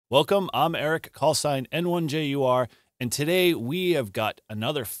Welcome, I'm Eric, call sign N1JUR, and today we have got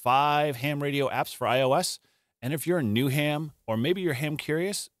another 5 ham radio apps for iOS. And if you're a new ham, or maybe you're ham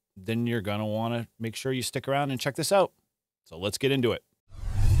curious, then you're gonna wanna make sure you stick around and check this out. So let's get into it.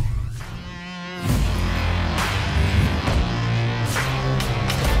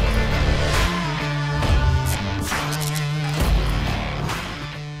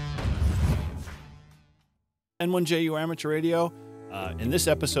 N1JU Amateur Radio. In this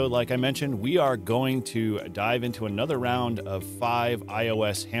episode, like I mentioned, we are going to dive into another round of 5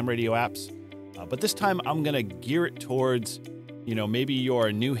 iOS ham radio apps. But this time I'm going to gear it towards, maybe you're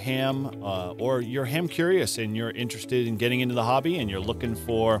a new ham or you're ham curious and you're interested in getting into the hobby and you're looking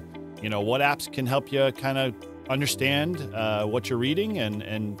for, what apps can help you kind of understand what you're reading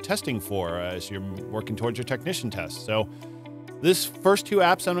and testing for as you're working towards your technician test. So this first 2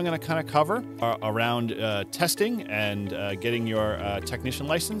 apps I'm going to kind of cover are around testing and getting your technician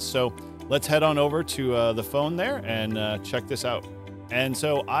license. So let's head on over to the phone there and check this out. And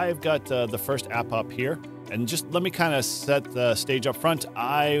so I've got the first app up here. And just let me kind of set the stage up front.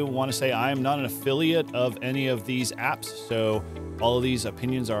 I want to say I am not an affiliate of any of these apps. So all of these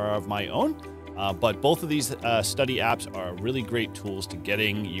opinions are of my own. But both of these study apps are really great tools to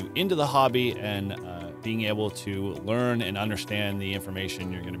getting you into the hobby and being able to learn and understand the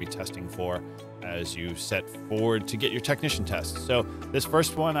information you're going to be testing for as you set forward to get your technician test. So this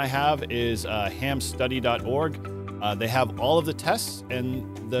first one I have is hamstudy.org. They have all of the tests,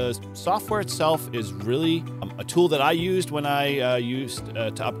 and the software itself is really a tool that I used when I used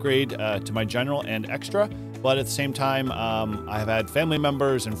to upgrade to my general and extra. But at the same time, I have had family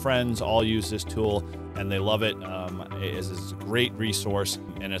members and friends all use this tool, and they love it. It is a great resource,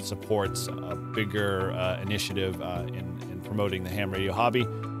 and it supports a bigger initiative in promoting the ham radio hobby.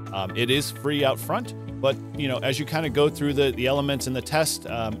 It is free out front, but as you kind of go through the elements in the test,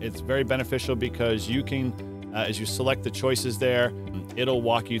 it's very beneficial because you can, as you select the choices there, it'll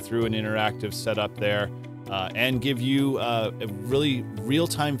walk you through an interactive setup there. And give you really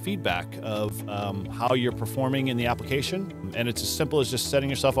real-time feedback of how you're performing in the application. And it's as simple as just setting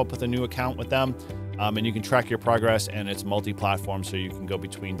yourself up with a new account with them, and you can track your progress, and it's multi-platform, so you can go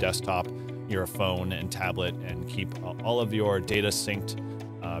between desktop, your phone, and tablet, and keep all of your data synced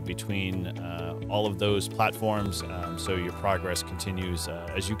between all of those platforms, so your progress continues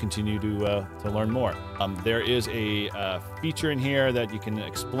as you continue to learn more. There is a feature in here that you can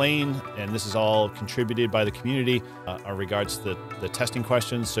explain, and this is all contributed by the community in regards to the testing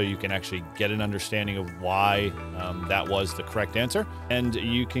questions, so you can actually get an understanding of why that was the correct answer. And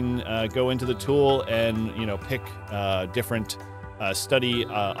you can go into the tool and pick different study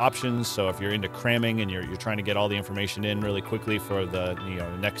options. So if you're into cramming and you're trying to get all the information in really quickly for the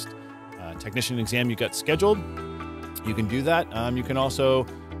next technician exam you got scheduled, you can do that. You can also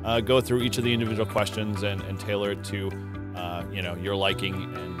go through each of the individual questions and tailor it to your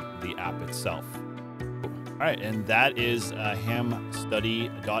liking and the app itself. All right, and that is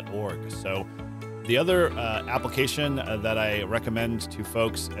hamstudy.org. So the other application that I recommend to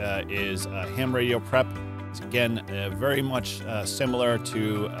folks is Ham Radio Prep. It's again very much similar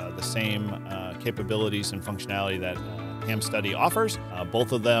to the same capabilities and functionality that Ham Study offers.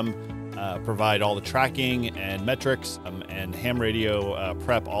 Both of them provide all the tracking and metrics, and Ham Radio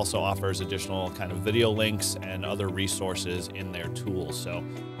Prep also offers additional kind of video links and other resources in their tools. So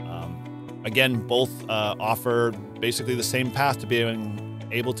again, both offer basically the same path to being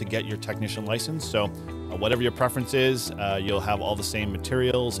able to get your technician license. So whatever your preference is, you'll have all the same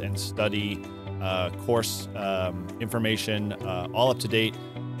materials and study course information all up to date,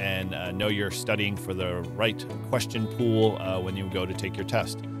 and know you're studying for the right question pool when you go to take your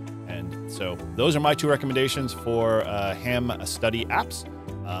test. And so those are my 2 recommendations for ham study apps.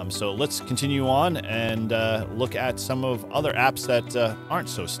 So let's continue on and look at some of other apps that aren't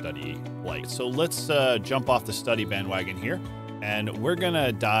so study-like. So let's jump off the study bandwagon here. And we're going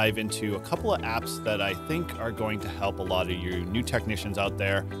to dive into a couple of apps that I think are going to help a lot of you new technicians out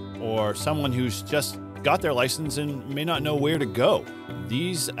there, or someone who's just got their license and may not know where to go.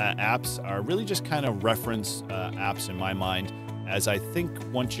 These apps are really just kind of reference apps in my mind, as I think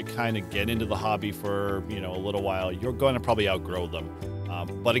once you kind of get into the hobby for a little while, you're going to probably outgrow them.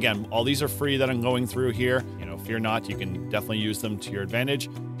 But again, all these are free that I'm going through here. Fear not, you can definitely use them to your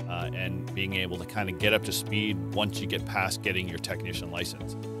advantage. And being able to kind of get up to speed once you get past getting your technician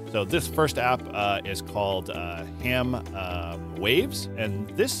license. So this first app is called Ham Waves, and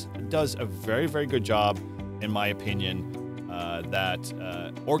this does a very, very good job, in my opinion, that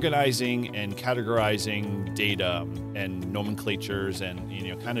organizing and categorizing data and nomenclatures and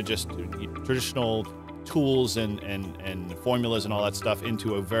kind of just traditional tools and formulas and all that stuff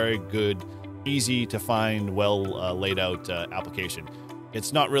into a very good, easy to find, well laid out application.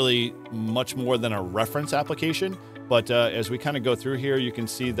 It's not really much more than a reference application, but as we kind of go through here, you can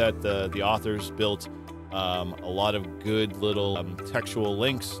see that the authors built a lot of good little textual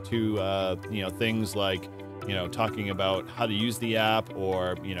links to things like talking about how to use the app,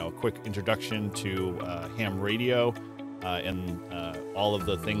 or a quick introduction to ham radio and all of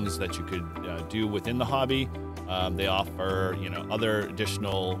the things that you could do within the hobby. They offer other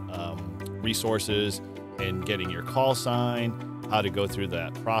additional resources in getting your call sign, how to go through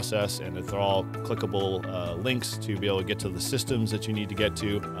that process, and they're all clickable links to be able to get to the systems that you need to get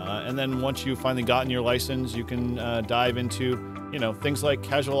to. And then once you've finally gotten your license, you can dive into things like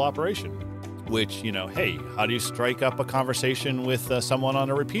casual operation, which hey, how do you strike up a conversation with someone on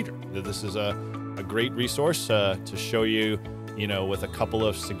a repeater? This is a great resource to show you with a couple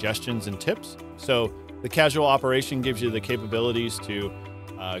of suggestions and tips. So the casual operation gives you the capabilities to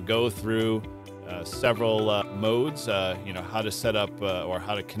go through several modes, how to set up or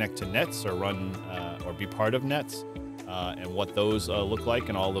how to connect to nets or run or be part of nets, and what those look like,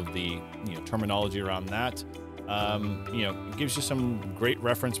 and all of the terminology around that. It gives you some great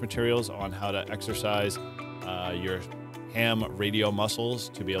reference materials on how to exercise your ham radio muscles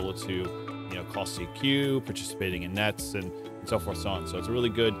to be able to call CQ, participating in nets, and so forth, so on. So it's a really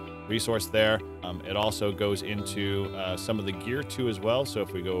good resource there. It also goes into some of the gear too as well. So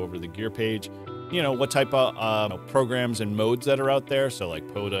if we go over the gear page, what type of programs and modes that are out there. So like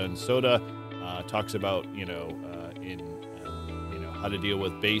POTA and SOTA talks about how to deal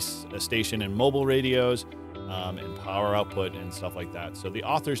with base station and mobile radios, and power output and stuff like that. So the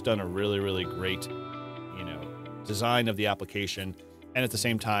author's done a really great design of the application, and at the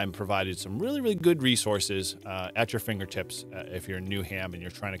same time provided some really good resources at your fingertips if you're a new ham and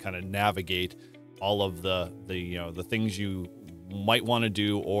you're trying to kind of navigate all of the things you might want to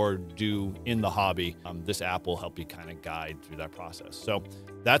do or do in the hobby. This app will help you kind of guide through that process. So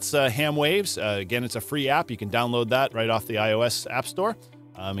that's Ham Waves. Again, it's a free app. You can download that right off the iOS App Store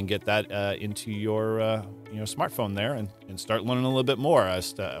and get that into your smartphone there, and start learning a little bit more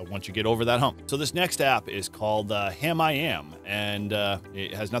as to, once you get over that hump. So this next app is called Ham I Am, and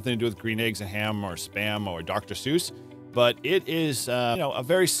it has nothing to do with green eggs and ham or spam or Dr. Seuss. But it is, a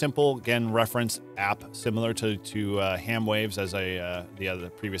very simple, again, reference app, similar to Ham Waves as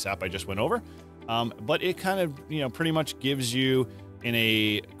the previous app I just went over. But it kind of, pretty much gives you, in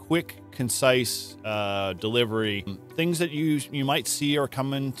a quick, concise delivery, things that you might see or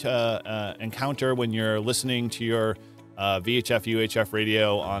come into encounter when you're listening to your VHF, UHF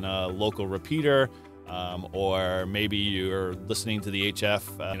radio on a local repeater, or maybe you're listening to the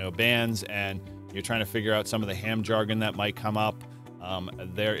HF, bands, and you're trying to figure out some of the ham jargon that might come up.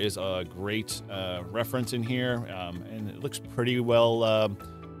 There is a great reference in here, and it looks pretty well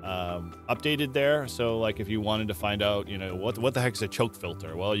updated there. So like if you wanted to find out, what the heck is a choke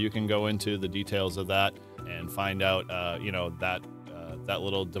filter? Well, you can go into the details of that and find out, that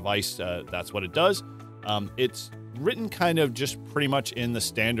little device, that's what it does. It's written kind of just pretty much in the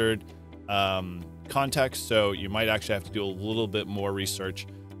standard context. So you might actually have to do a little bit more research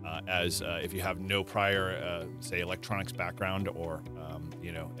as if you have no prior, say, electronics background, or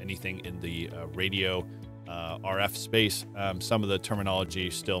anything in the radio RF space. Some of the terminology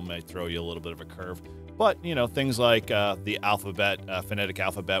still may throw you a little bit of a curve, but things like the alphabet, phonetic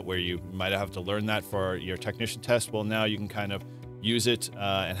alphabet, where you might have to learn that for your technician test. Well, now you can kind of use it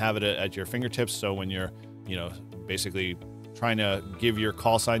and have it at your fingertips. So when you're basically trying to give your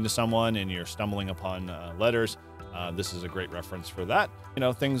call sign to someone and you're stumbling upon letters, this is a great reference for that.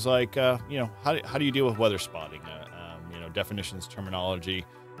 Things like, how do you deal with weather spotting? Definitions, terminology,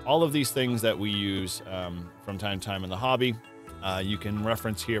 all of these things that we use from time to time in the hobby, you can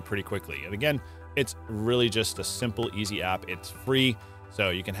reference here pretty quickly. And again, it's really just a simple, easy app. It's free, so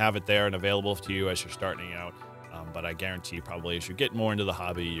you can have it there and available to you as you're starting out. But I guarantee you, probably as you get more into the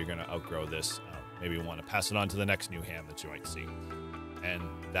hobby, you're going to outgrow this. Maybe you want to pass it on to the next new ham that you might see. And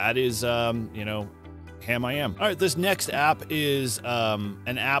that is, Ham I Am. All right, this next app is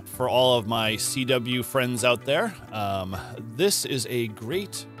an app for all of my CW friends out there. This is a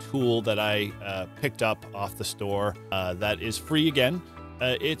great tool that I picked up off the store that is free again.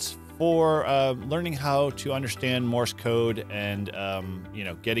 It's for learning how to understand Morse code and,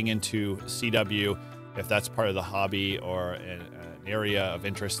 getting into CW, if that's part of the hobby or an area of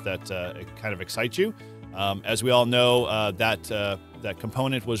interest that kind of excites you. As we all know, that that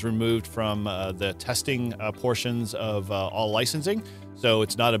component was removed from the testing portions of all licensing. So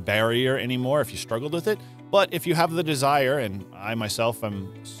it's not a barrier anymore if you struggled with it. But if you have the desire, and I myself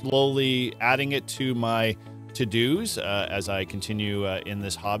am slowly adding it to my to-dos as I continue in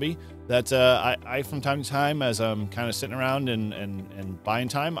this hobby, that I from time to time, as I'm kind of sitting around and buying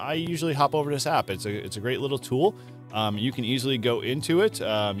time, I usually hop over to this app. It's a great little tool. You can easily go into it.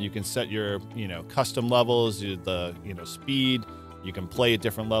 You can set your custom levels, the speed. You can play at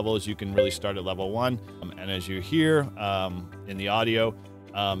different levels. You can really start at level 1. And as you hear in the audio,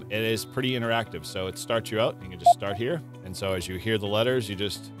 it is pretty interactive. So it starts you out. You can just start here. And so as you hear the letters, you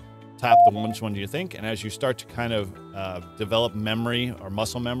just tap which one do you think. And as you start to kind of develop memory or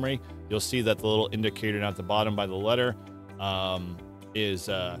muscle memory, you'll see that the little indicator down at the bottom by the letter is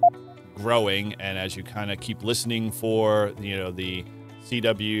growing. And as you kind of keep listening for the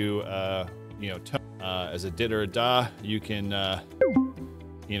CW tone, as a did or a da, you can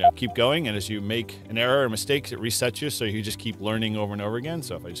keep going. And as you make an error or mistake, it resets you, so you just keep learning over and over again.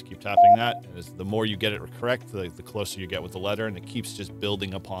 So if I just keep tapping that, the more you get it correct, the closer you get with the letter, and it keeps just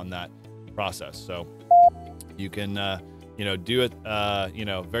building upon that process. So you can do it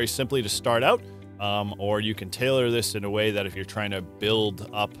very simply to start out, or you can tailor this in a way that if you're trying to build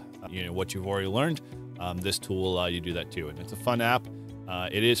up what you've already learned, this tool will allow you to do that too. And it's a fun app.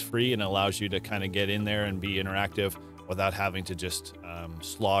 It is free and allows you to kind of get in there and be interactive without having to just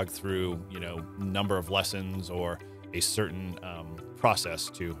slog through number of lessons or a certain process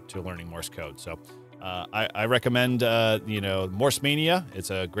to learning Morse code. So I recommend Morse Mania.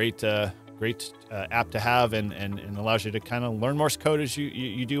 It's a great app to have, and allows you to kind of learn Morse code as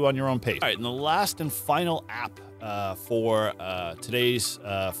you do on your own pace. All right, and the last and final app for today's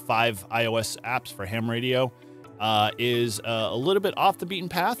 5 iOS apps for ham radio is a little bit off the beaten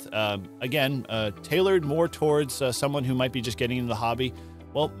path. Again, tailored more towards someone who might be just getting into the hobby.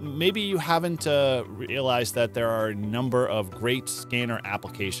 Well, maybe you haven't realized that there are a number of great scanner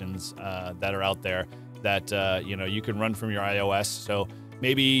applications that are out there that you can run from your iOS. So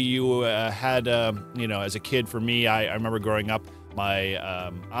maybe you had as a kid, for me, I remember growing up, my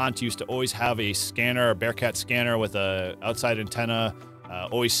aunt used to always have a scanner, a Bearcat scanner with a outside antenna,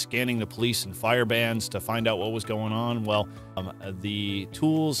 always scanning the police and fire bands to find out what was going on. Well, the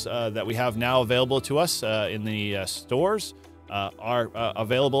tools that we have now available to us in the stores are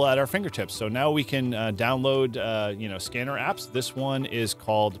available at our fingertips. So now we can download scanner apps. This one is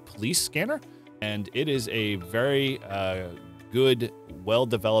called Police Scanner, and it is a very good,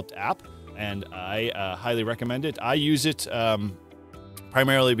 well-developed app, and I highly recommend it. I use it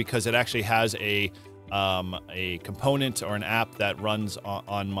primarily because it actually has a component or an app that runs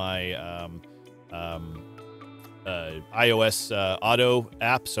on my iOS auto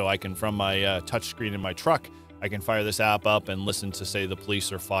app. So I can, from my touchscreen in my truck, I can fire this app up and listen to, say, the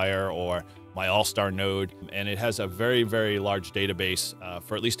police or fire or my All-Star node. And it has a very, very large database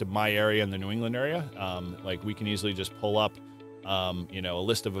for at least in my area, in the New England area. Like, we can easily just pull up a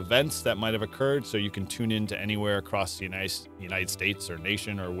list of events that might have occurred, so you can tune into anywhere across the United States or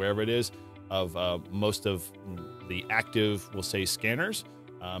nation or wherever it is of most of the active, we'll say, scanners.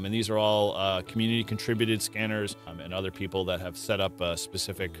 And these are all community contributed scanners and other people that have set up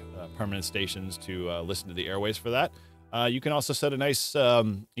specific permanent stations to listen to the airways for that. You can also set a nice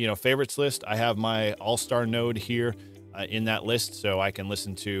favorites list. I have my All-Star node here in that list, so I can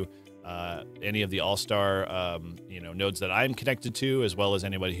listen to any of the All-Star nodes that I'm connected to, as well as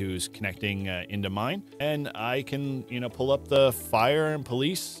anybody who's connecting into mine. And I can pull up the fire and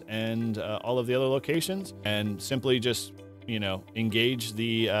police and all of the other locations, and simply just engage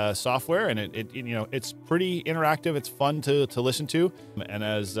the software, and it's pretty interactive. It's fun to listen to, and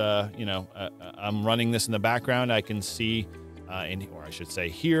as I'm running this in the background, I can see or I should say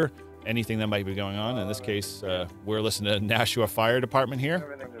hear anything that might be going on. In this case, we're listening to Nashua Fire Department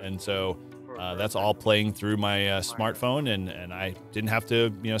here, and so that's all playing through my smartphone, and I didn't have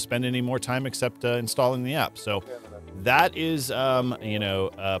to spend any more time except installing the app. So that is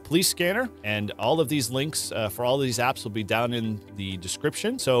Police Scanner, and all of these links for all of these apps will be down in the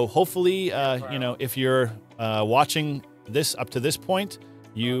description. So hopefully if you're watching this up to this point,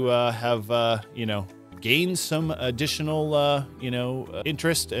 you have gained some additional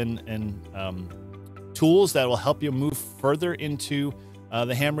interest and tools that will help you move further into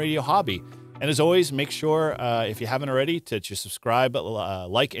the ham radio hobby. And as always, make sure if you haven't already to subscribe,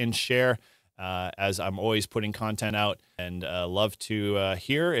 like, and share, as I'm always putting content out. And love to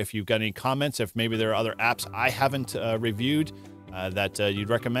hear if you've got any comments, if maybe there are other apps I haven't reviewed that you'd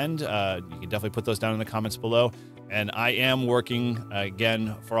recommend. You can definitely put those down in the comments below. And I am working,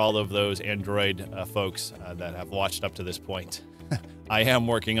 again, for all of those Android folks that have watched up to this point. I am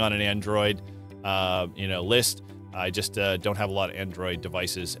working on an Android, list. I just don't have a lot of Android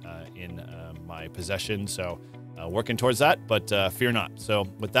devices in my possession, so working towards that, but fear not. So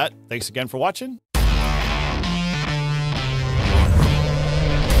with that, thanks again for watching.